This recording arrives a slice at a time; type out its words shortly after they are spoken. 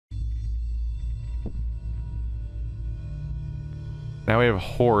Now we have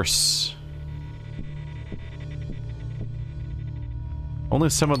horse. Only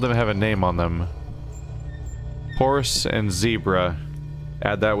some of them have a name on them. Horse and zebra.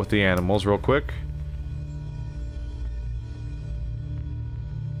 Add that with the animals real quick.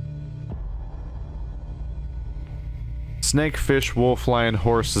 Snake, fish, wolf, lion,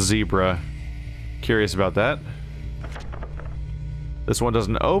 horse, zebra. Curious about that. This one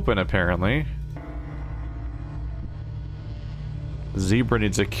doesn't open, apparently. Zebra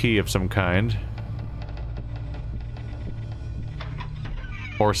needs a key of some kind.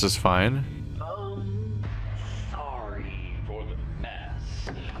 Horse is fine. Sorry for the mess.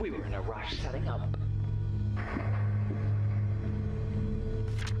 We were in a rush setting up.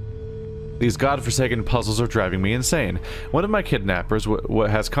 These godforsaken puzzles are driving me insane. One of my kidnappers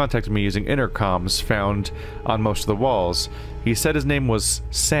has contacted me using intercoms found on most of the walls. He said his name was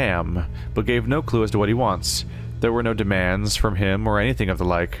Sam, but gave no clue as to what he wants. There were no demands from him or anything of the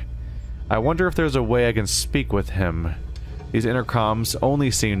like. I wonder if there's a way I can speak with him. These intercoms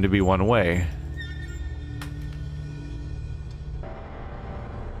only seem to be one way.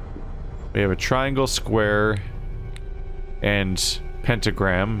 We have a triangle, square, and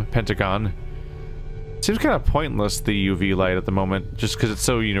pentagon. Seems kind of pointless, the UV light at the moment, just because it's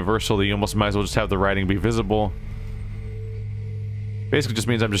so universal that you almost might as well just have the writing be visible. Basically just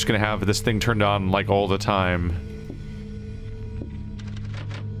means I'm just gonna have this thing turned on like all the time.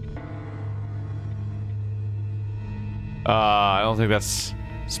 I don't think that's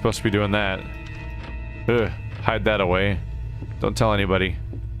supposed to be doing that. Ugh, hide that away. Don't tell anybody.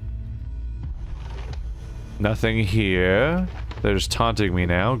 Nothing here. They're just taunting me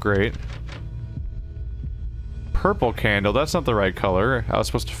now. Great. Purple candle. That's not the right color. I was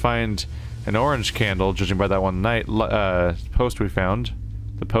supposed to find an orange candle, judging by that one post we found.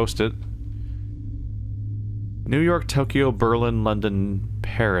 The post-it. New York, Tokyo, Berlin, London,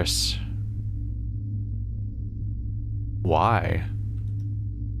 Paris. Why?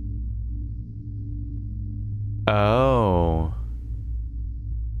 Oh.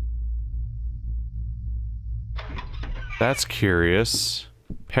 That's curious.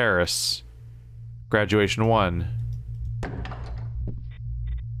 Paris. Graduation 1.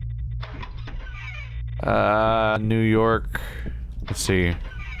 New York. Let's see.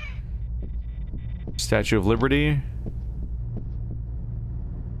 Statue of Liberty.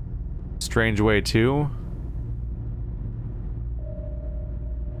 Strange Way 2.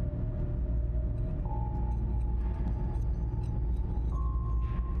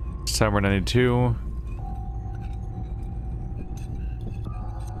 Summer 92.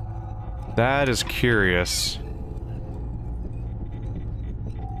 That is curious.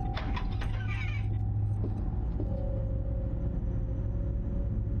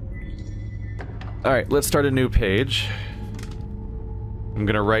 Alright, let's start a new page. I'm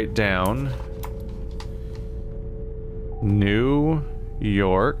gonna write down New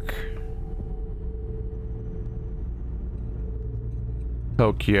York,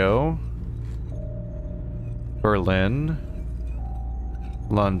 Tokyo, Berlin,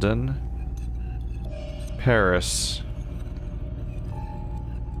 London, Paris.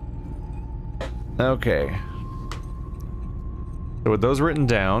 Okay. So with those written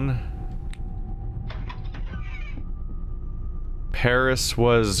down, Paris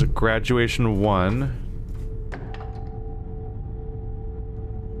was graduation 1.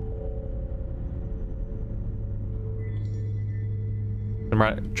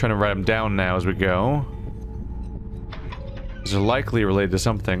 I'm trying to write them down now as we go. These are likely related to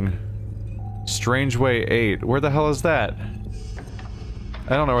something. Strange Way 8. Where the hell is that?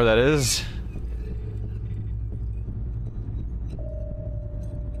 I don't know where that is.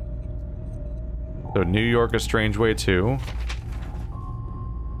 So New York, A Strange Way 2.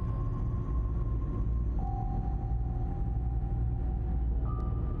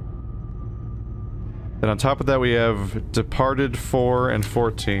 Then on top of that we have Departed 4 and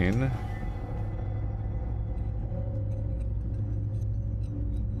 14.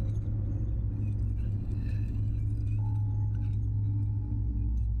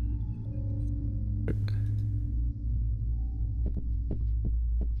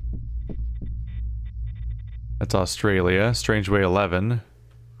 That's Australia. Strange Way 11.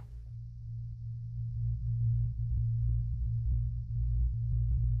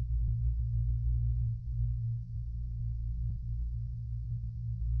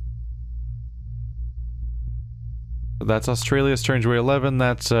 That's Australia, Strange Way 11.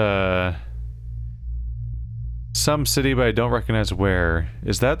 That's, some city, but I don't recognize where.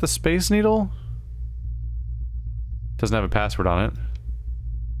 Is that the Space Needle? Doesn't have a password on it.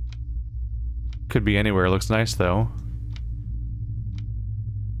 Could be anywhere. Looks nice, though.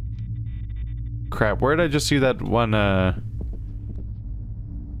 crap. Where did I just see that one,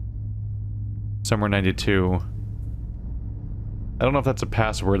 somewhere 92? I don't know if that's a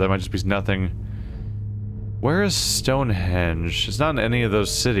password. That might just be nothing. Where is Stonehenge? It's not in any of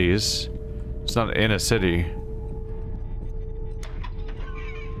those cities. It's not in a city.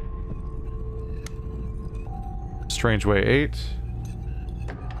 Strange Way 8.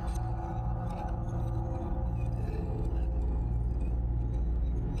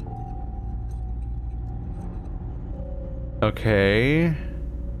 Okay.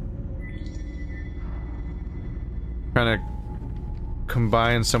 Trying to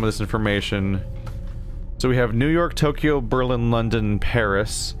combine some of this information. So we have New York, Tokyo, Berlin, London,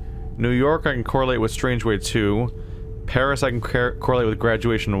 Paris. New York I can correlate with Strange Way 2. Paris I can correlate with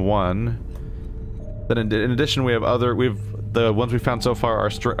Graduation 1. Then in addition we have the ones we found so far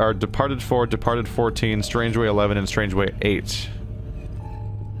are Departed 4, Departed 14, Strange Way 11, and Strange Way 8.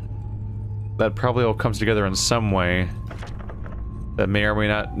 That probably all comes together in some way that may or may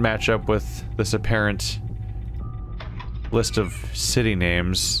not match up with this apparent list of city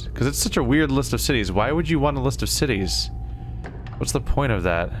names. Because it's such a weird list of cities. Why would you want a list of cities? What's the point of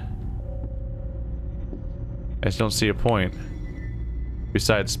that? I just don't see a point.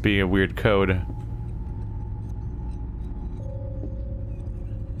 Besides being a weird code.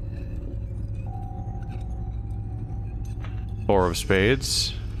 Four of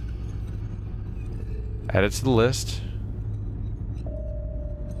Spades. Add it to the list.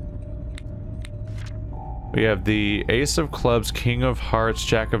 We have the Ace of Clubs, King of Hearts,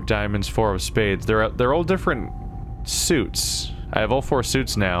 Jack of Diamonds, Four of Spades. They're all different suits. I have all 4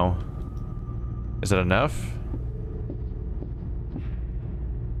 suits now. Is that enough?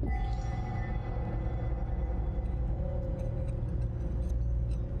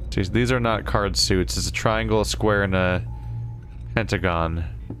 See, these are not card suits. It's a triangle, a square, and a pentagon.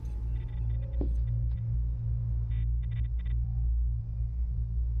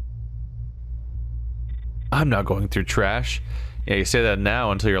 I'm not going through trash. Yeah, you say that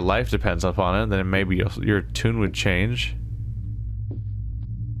now until your life depends upon it, then maybe your tune would change.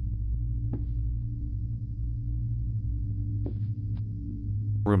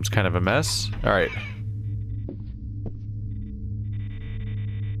 Room's kind of a mess. Alright.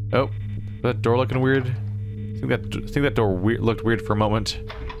 Oh, that door looking weird. I think that door looked weird for a moment.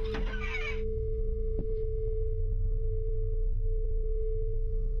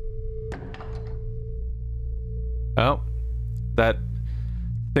 Oh, that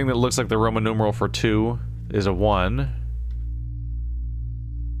thing that looks like the Roman numeral for 2 is a 1.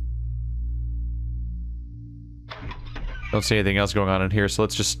 Don't see anything else going on in here, so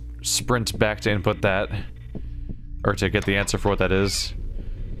let's just sprint back to input that. Or to get the answer for what that is.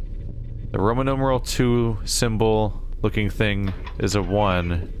 The Roman numeral 2 symbol looking thing is a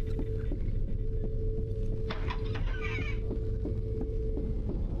 1.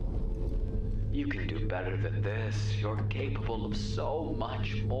 You can do better than this. You're capable of so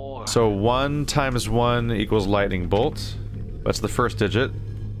much more. So 1 times 1 equals lightning bolt. That's the first digit.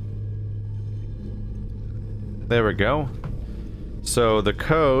 There we go. So the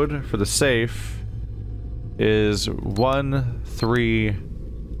code for the safe is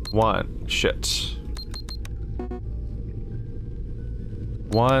 131. Shit.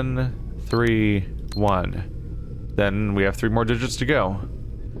 131. Then we have 3 more digits to go.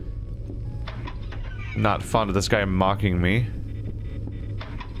 Not fond of this guy mocking me.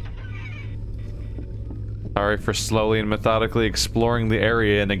 Sorry for slowly and methodically exploring the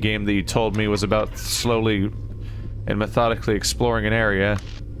area in a game that you told me was about slowly and methodically exploring an area.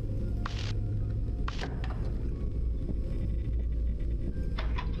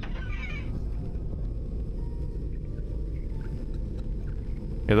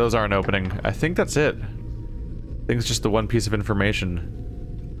 Yeah, those aren't opening. I think that's it. I think it's just the one piece of information.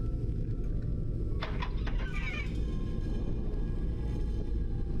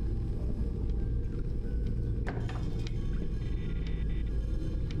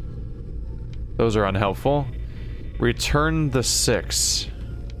 Those are unhelpful. Return the 6.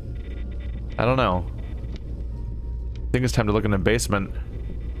 I don't know. I think it's time to look in the basement.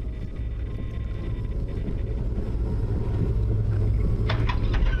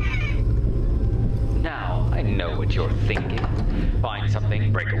 Now I know what you're thinking. Find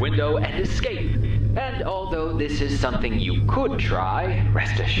something, break a window, and escape. And although this is something you could try,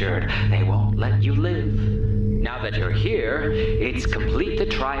 rest assured they won't let you live. Now that you're here, it's complete the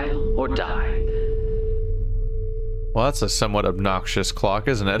trial or die. Well, that's a somewhat obnoxious clock,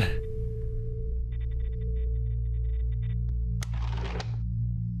 isn't it?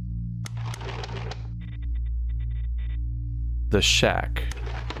 The shack.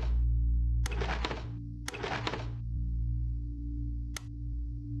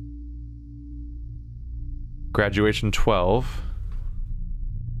 Graduation 12.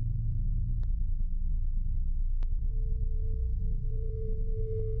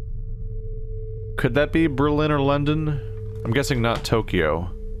 Could that be Berlin or London? I'm guessing not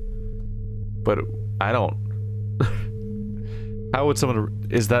Tokyo. But I don't... How would someone...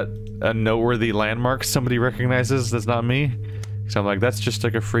 Is that a noteworthy landmark somebody recognizes that's not me? So I'm like, that's just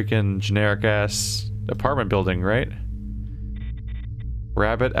like a freaking generic-ass apartment building, right?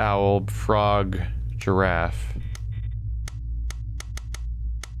 Rabbit, owl, frog, giraffe.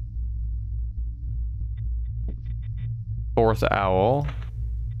 Fourth owl.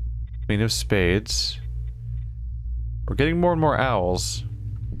 Queen of spades. We're getting more and more owls.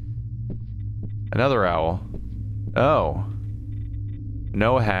 Another owl. Oh.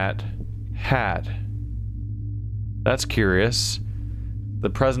 No hat. Hat. That's curious. The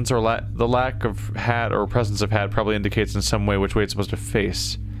presence or the lack of hat or presence of hat probably indicates in some way which way it's supposed to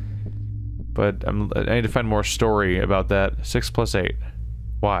face. But I need to find more story about that. 6 plus 8.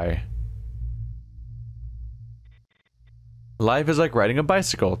 Why? Life is like riding a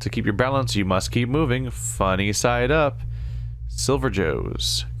bicycle. To keep your balance, you must keep moving. Funny side up. Silver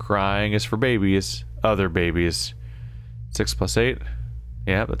Joes. Crying is for babies. Other babies. 6 plus 8.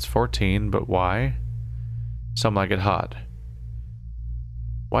 Yeah, that's 14, but why? Some like it hot.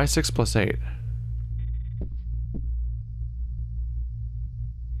 Why 6 plus 8?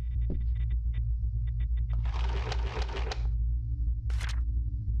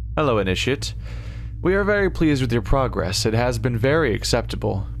 Hello, Initiate. We are very pleased with your progress. It has been very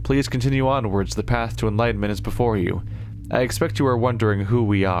acceptable. Please continue onwards. The path to enlightenment is before you. I expect you are wondering who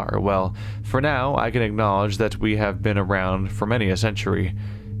we are. Well, for now, I can acknowledge that we have been around for many a century,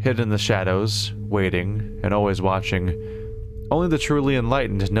 hidden in the shadows, waiting, and always watching. Only the truly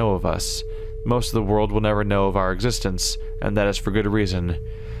enlightened know of us. Most of the world will never know of our existence, and that is for good reason.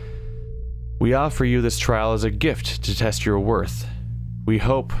 We offer you this trial as a gift to test your worth. We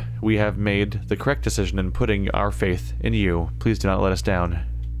hope we have made the correct decision in putting our faith in you. Please do not let us down.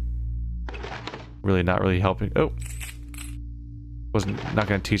 Really not really helping. Oh. Not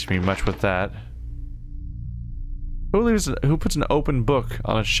going to teach me much with that. Who puts an open book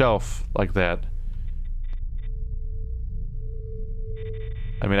on a shelf like that?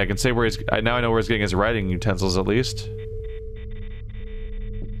 I mean, I can say where he's... now I know where he's getting his writing utensils, at least.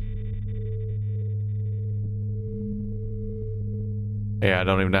 Yeah, I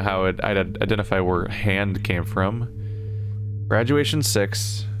don't even know how I'd identify where hand came from. Graduation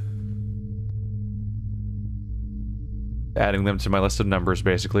 6. Adding them to my list of numbers,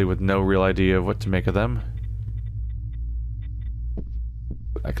 basically, with no real idea of what to make of them.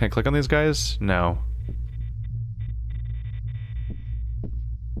 Can I click on these guys? No.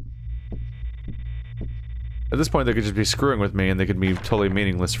 At this point, they could just be screwing with me, and they could be totally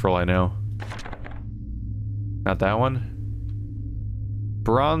meaningless for all I know. Not that one.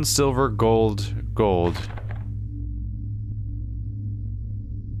 Bronze, silver, gold, gold.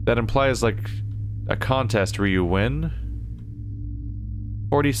 That implies, like, a contest where you win.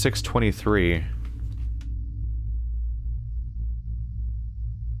 4623.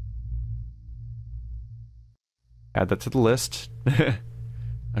 Add that to the list.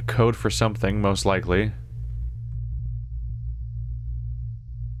 A code for something, most likely.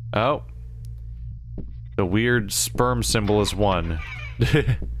 Oh. The weird sperm symbol is 1.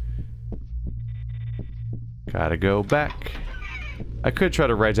 Gotta go back. I could try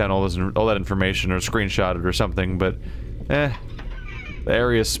to write down all that information or screenshot it or something, but the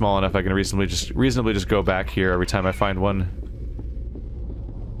area is small enough I can reasonably just go back here every time I find one.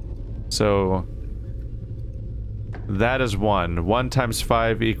 So that is 1. 1 times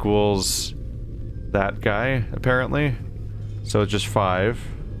 5 equals that guy, apparently. So it's just 5.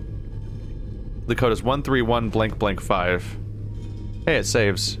 The code is 131 blank blank 5. Hey, it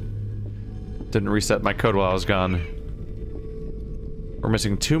saves. Didn't reset my code while I was gone. We're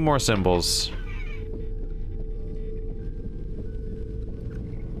missing 2 more symbols.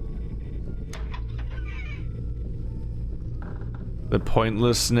 The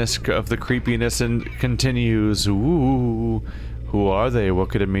pointlessness of the creepiness continues. Ooh, who are they? What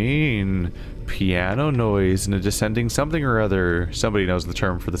could it mean? Piano noise and a descending something or other. Somebody knows the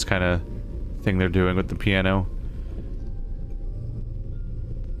term for this kind of thing they're doing with the piano.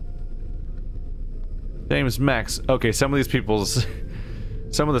 James Max. Okay, some of these people's...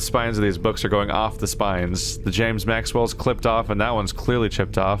 some of the spines of these books are going off the spines. The James Maxwell's clipped off, and that one's clearly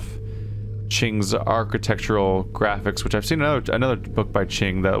chipped off. Ching's architectural graphics, which I've seen another book by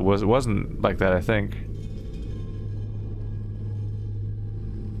Ching that wasn't like that, I think.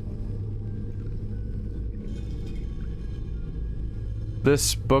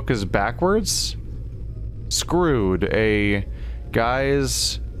 This book is backwards? screwed. A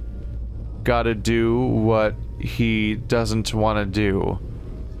guy's gotta do what he doesn't want to do.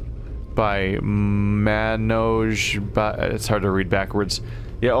 By Manoj... It's hard to read backwards.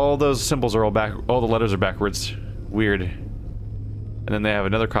 Yeah, all those symbols are all the letters are backwards. Weird. And then they have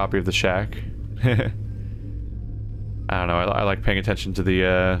another copy of the shack. I don't know, I like paying attention to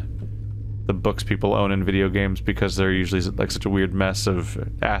the books people own in video games because they're usually like such a weird mess of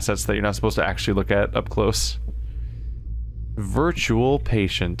assets that you're not supposed to actually look at up close. Virtual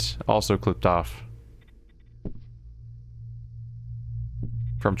patient, also clipped off.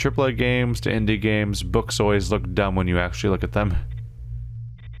 From AAA games to indie games, books always look dumb when you actually look at them.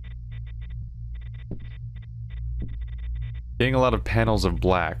 Seeing a lot of panels of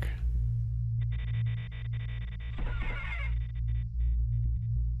black.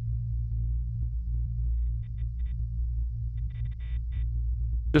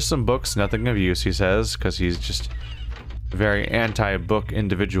 Just some books, nothing of use, he says, because he's just a very anti-book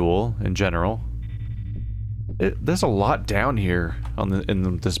individual in general. There's a lot down here on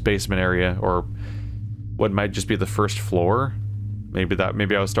in this basement area, or what might just be the first floor. Maybe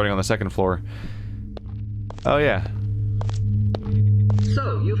I was starting on the second floor. Oh yeah.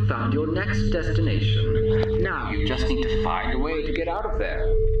 So, you found your next destination. Now you just need to find a way to get out of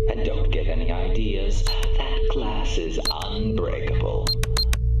there. And don't get any ideas. That glass is unbreakable.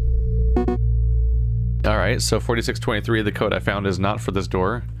 Alright, so 4623, the code I found is not for this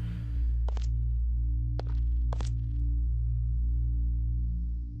door.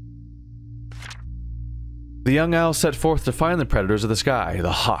 The young owl set forth to find the predators of the sky,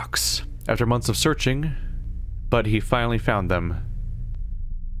 the hawks, after months of searching, but he finally found them.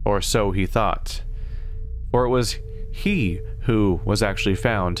 Or so he thought. For it was he who was actually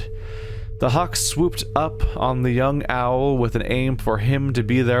found. The hawks swooped up on the young owl with an aim for him to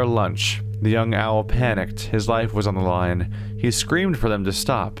be their lunch. The young owl panicked. His life was on the line. He screamed for them to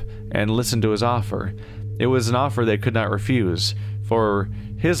stop and listen to his offer. It was an offer they could not refuse, for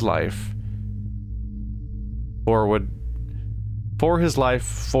his life... Four would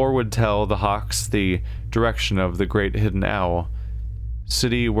tell the hawks the direction of the great hidden owl,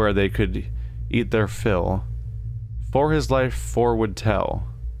 city where they could eat their fill. For his life, Four would tell.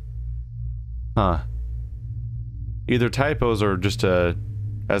 Huh. Either typos or just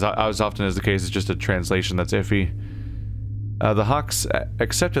as often as the case, is just a translation that's iffy. The hawks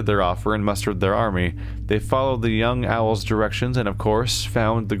accepted their offer and mustered their army. They followed the young owl's directions and, of course,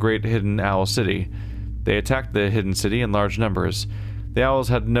 found the great hidden owl city. They attacked the hidden city in large numbers. The owls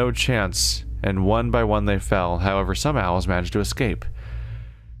had no chance, and one by one they fell. However, some owls managed to escape.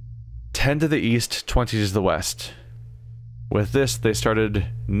 10 to the east, 20 to the west. With this, they started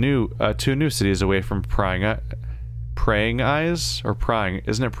two new cities away from Praying Eyes? Or Prying?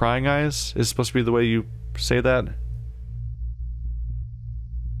 Isn't it Prying Eyes? Is supposed to be the way you say that?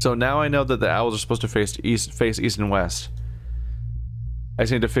 So now I know that the owls are supposed to face east and west. I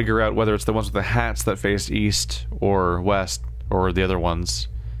just need to figure out whether it's the ones with the hats that face east or west, or the other ones.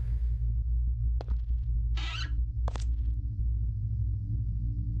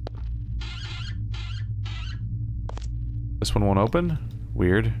 This one won't open?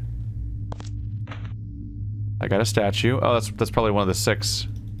 Weird. I got a statue. Oh, that's probably one of the 6.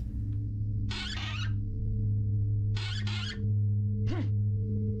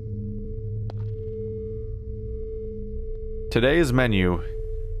 Today's menu.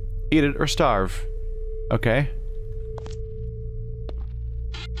 Eat it or starve. Okay.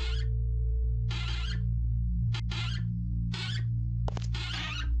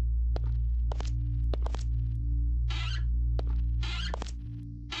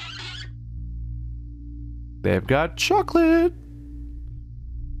 They've got chocolate.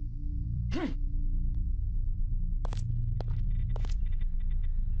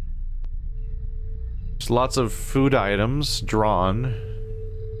 There's lots of food items drawn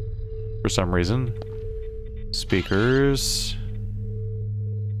for some reason. Speakers.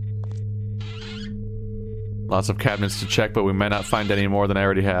 Lots of cabinets to check, but we might not find any more than I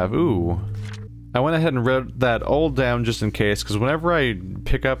already have. Ooh. I went ahead and wrote that all down just in case, because whenever I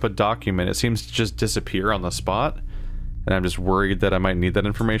pick up a document, it seems to just disappear on the spot. And I'm just worried that I might need that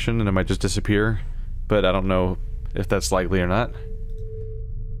information and it might just disappear. But I don't know if that's likely or not.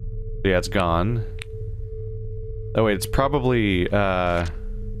 Yeah, it's gone. Oh wait, it's probably, they're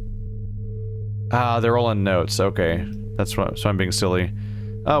all in notes, okay. That's what, so I'm being silly.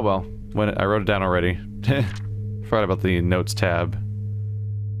 Oh well, I wrote it down already. Forgot about the notes tab.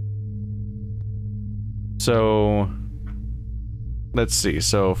 So, let's see.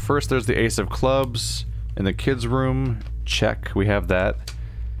 So first there's the Ace of Clubs in the kids' room. Check, we have that.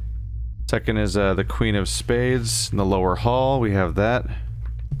 Second is the Queen of Spades in the lower hall. We have that.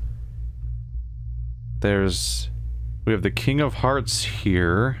 We have the King of Hearts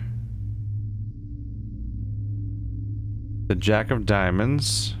here. The Jack of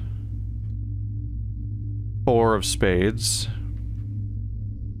Diamonds. Four of Spades.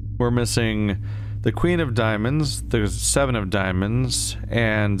 We're missing the Queen of Diamonds, the Seven of Diamonds,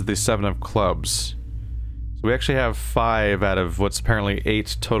 and the Seven of Clubs. So we actually have 5 out of what's apparently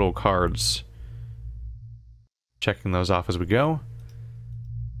 8 total cards. Checking those off as we go.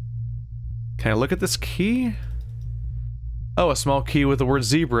 Can I look at this key? Oh, a small key with the word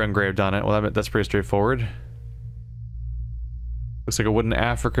zebra engraved on it. Well, that's pretty straightforward. Looks like a wooden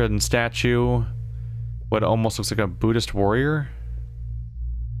African statue. What almost looks like a Buddhist warrior.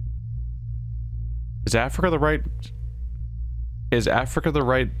 Is Africa the right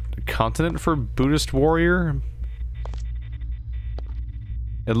continent for Buddhist warrior?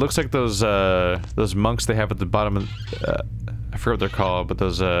 It looks like those monks they have at the bottom of I forget what they're called, but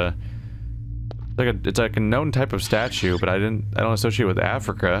those it's like a known type of statue, but I don't associate with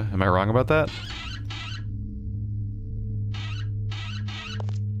Africa. Am I wrong about that?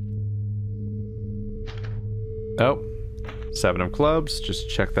 Oh, Seven of Clubs. Just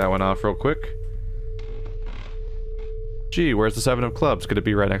check that one off real quick. Gee, where's the Seven of Clubs? Could it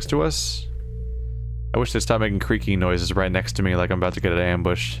be right next to us? I wish they'd stop making creaking noises right next to me like I'm about to get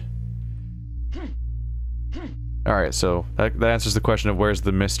ambushed. Alright, so that answers the question of where's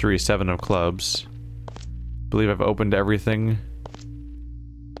the mystery Seven of Clubs. I believe I've opened everything.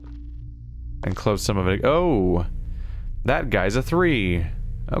 And closed some of it. Oh! That guy's a 3.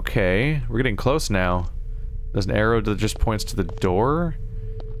 Okay, we're getting close now. There's an arrow that just points to the door.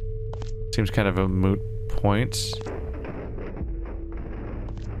 Seems kind of a moot point.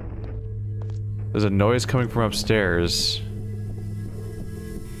 There's a noise coming from upstairs.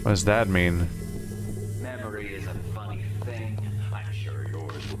 What does that mean? Memory is a funny thing. I'm sure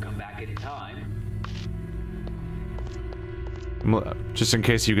yours will come back in time. Just in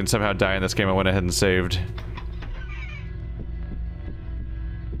case you can somehow die in this game, I went ahead and saved.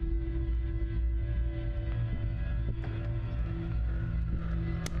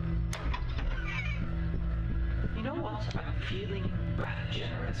 You know what? I'm feeling rather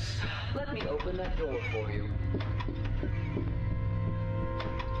generous. Let me open that door for you.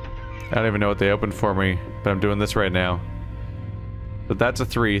 I don't even know what they opened for me, but I'm doing this right now. But that's a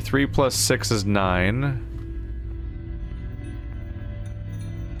 3. 3 plus 6 is 9.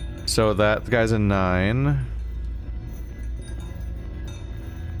 So that guy's a 9.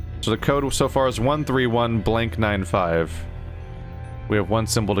 So the code so far is 131 blank 95. We have 1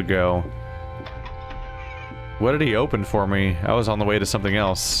 symbol to go. What did he open for me? I was on the way to something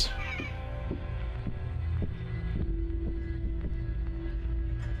else.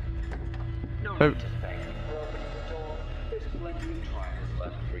 No need to thank me for opening the door. There's plenty of trials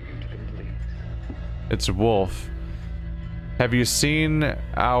left for you to complete. It's Wolf. Have you seen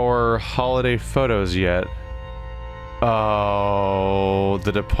our holiday photos yet? Oh,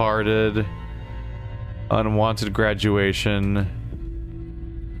 The Departed, Unwanted Graduation,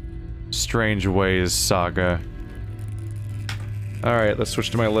 Strange Ways Saga. Alright, let's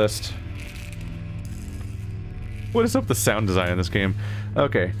switch to my list. What is up with the sound design in this game?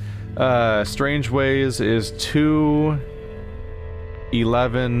 Okay. Strange Ways is 2,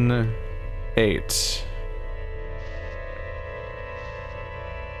 11, 8.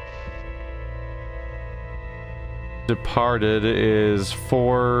 Departed is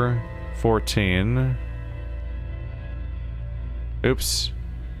 4, 14. Oops.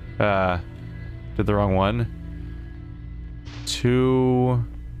 Did the wrong one. 2,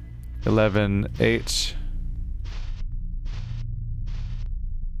 11, 8.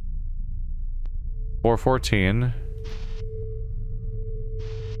 4, 14.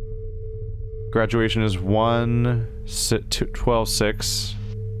 Graduation is 1, 12, 6.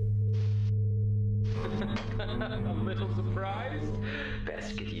 A little surprised?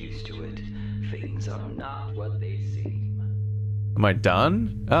 Best get used to it. Things are not what they seem. Am I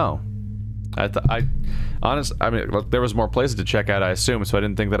done? Oh. I mean, look, there was more places to check out, I assume, so I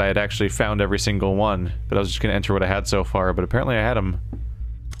didn't think that I had actually found every single one. But I was just gonna enter what I had so far, but apparently I had them.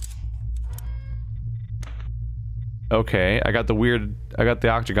 Okay, I got the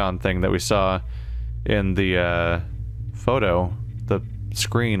octagon thing that we saw in the, photo. The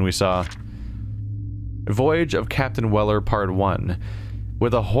screen we saw. Voyage of Captain Weller, Part 1.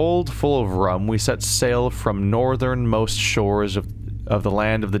 With a hold full of rum, we set sail from northernmost shores of the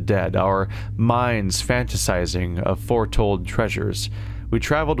land of the dead, our minds fantasizing of foretold treasures. We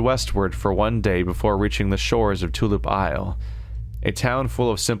traveled westward for 1 day before reaching the shores of Tulip Isle. A town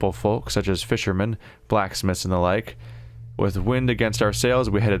full of simple folk, such as fishermen, blacksmiths, and the like. With wind against our sails,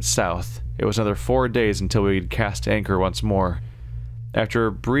 we headed south. It was another 4 days until we'd cast anchor once more. After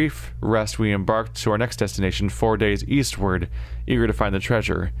a brief rest, we embarked to our next destination 4 days eastward, eager to find the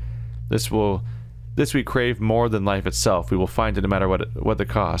treasure. This we crave more than life itself. We will find it no matter what the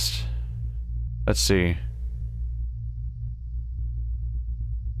cost. Let's see.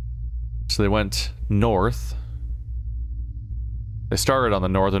 So they went north. They started on the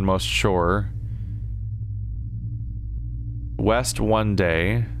northernmost shore. West 1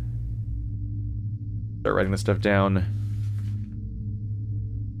 day. Start writing this stuff down.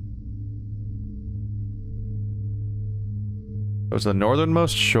 It was the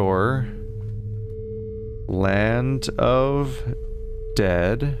northernmost shore. Land of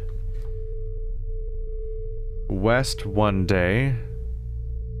Dead. West 1 day.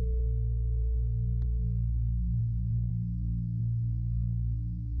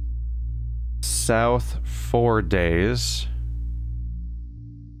 South 4 days.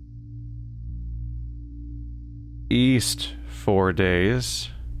 East 4 days.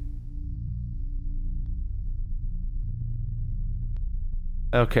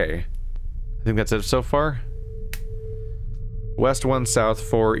 Okay. I think that's it so far. West 1, South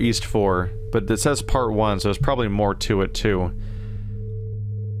 4, East 4. But it says part 1, so there's probably more to it too.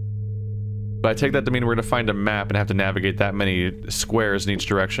 But I take that to mean we're going to find a map and have to navigate that many squares in each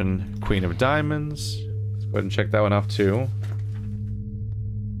direction. Queen of Diamonds. Let's go ahead and check that one off too.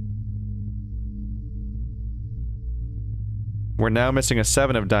 We're now missing a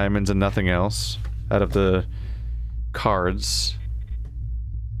 7 of Diamonds and nothing else out of the cards.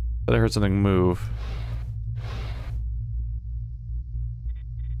 But I heard something move.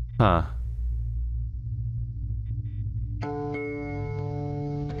 Huh.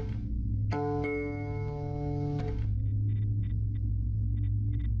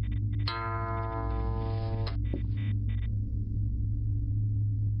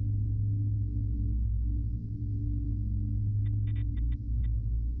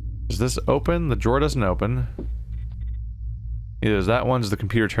 Does this open? The drawer doesn't open. Either is that one, does the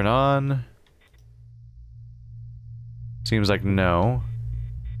computer turn on? Seems like no.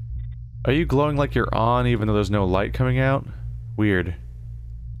 Are you glowing like you're on even though there's no light coming out? Weird.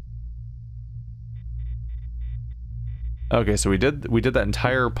 Okay, so we did that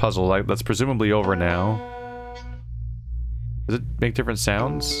entire puzzle. Like, that's presumably over now. Does it make different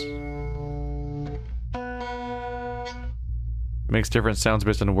sounds? It makes different sounds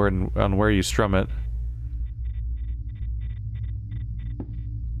based on where you strum it.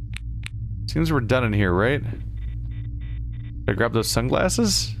 Seems we're done in here, right? Did I grab those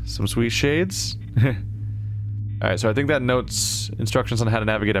sunglasses? Some sweet shades? Alright, so I think that notes instructions on how to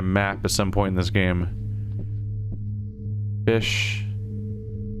navigate a map at some point in this game. Fish.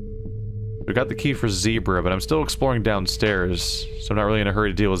 We got the key for zebra, but I'm still exploring downstairs, so I'm not really in a hurry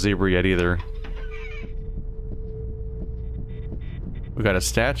to deal with zebra yet either. We got a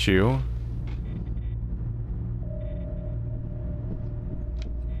statue.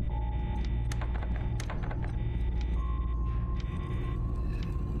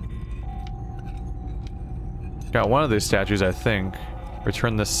 Got one of these statues, I think.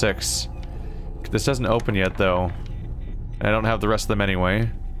 Return the 6. This doesn't open yet, though. And I don't have the rest of them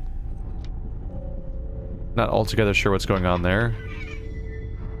anyway. Not altogether sure what's going on there.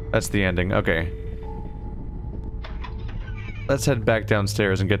 That's the ending. Okay. Let's head back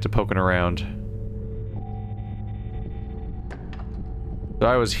downstairs and get to poking around. So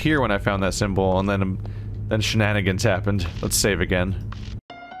I was here when I found that symbol, and then shenanigans happened. Let's save again.